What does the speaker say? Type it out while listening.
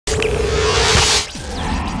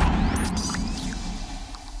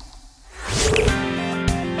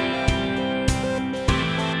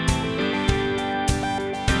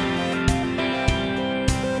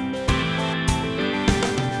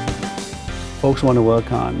Folks want to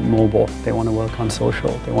work on mobile, they want to work on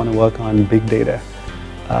social, they want to work on big data.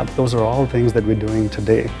 Those are all things that we're doing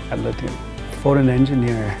today at Lithium. For an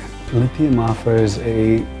engineer, Lithium offers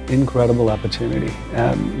an incredible opportunity,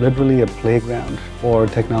 literally a playground for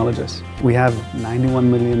technologists. We have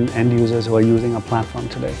 91 million end users who are using our platform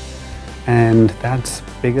today. And that's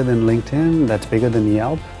bigger than LinkedIn, that's bigger than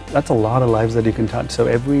Yelp. That's a lot of lives that you can touch. So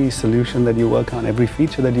every solution that you work on, every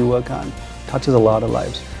feature that you work on, touches a lot of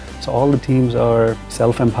lives. So all the teams are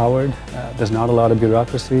self-empowered. There's not a lot of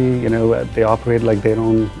bureaucracy. They operate like their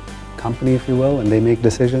own company, if you will, and they make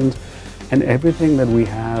decisions. And everything that we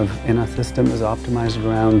have in our system is optimized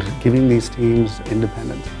around giving these teams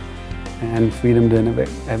independence and freedom to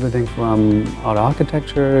innovate. Everything from our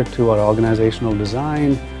architecture to our organizational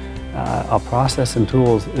design, our process and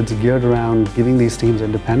tools, it's geared around giving these teams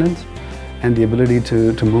independence and the ability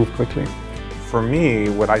to move quickly. For me,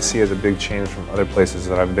 what I see as a big change from other places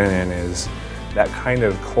that I've been in is that kind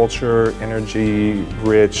of culture,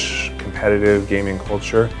 energy-rich, competitive gaming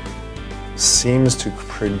culture seems to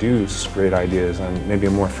produce great ideas on maybe a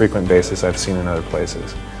more frequent basis I've seen in other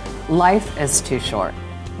places. Life is too short.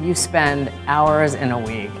 You spend hours in a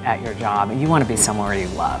week at your job and you want to be somewhere you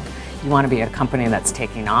love. You want to be at a company that's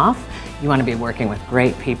taking off. You want to be working with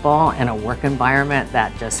great people in a work environment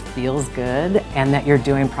that just feels good and that you're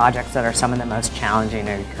doing projects that are some of the most challenging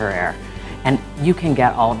in your career. And you can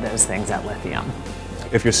get all of those things at Lithium.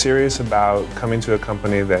 If you're serious about coming to a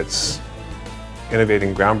company that's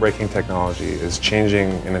innovating groundbreaking technology, is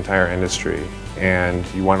changing an entire industry, and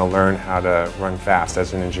you want to learn how to run fast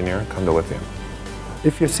as an engineer, come to Lithium.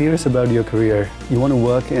 If you're serious about your career, you want to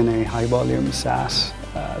work in a high-volume SaaS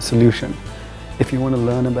solution. If you want to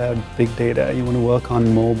learn about big data, you want to work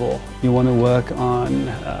on mobile, you want to work on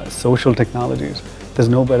social technologies, there's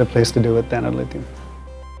no better place to do it than at Lithium.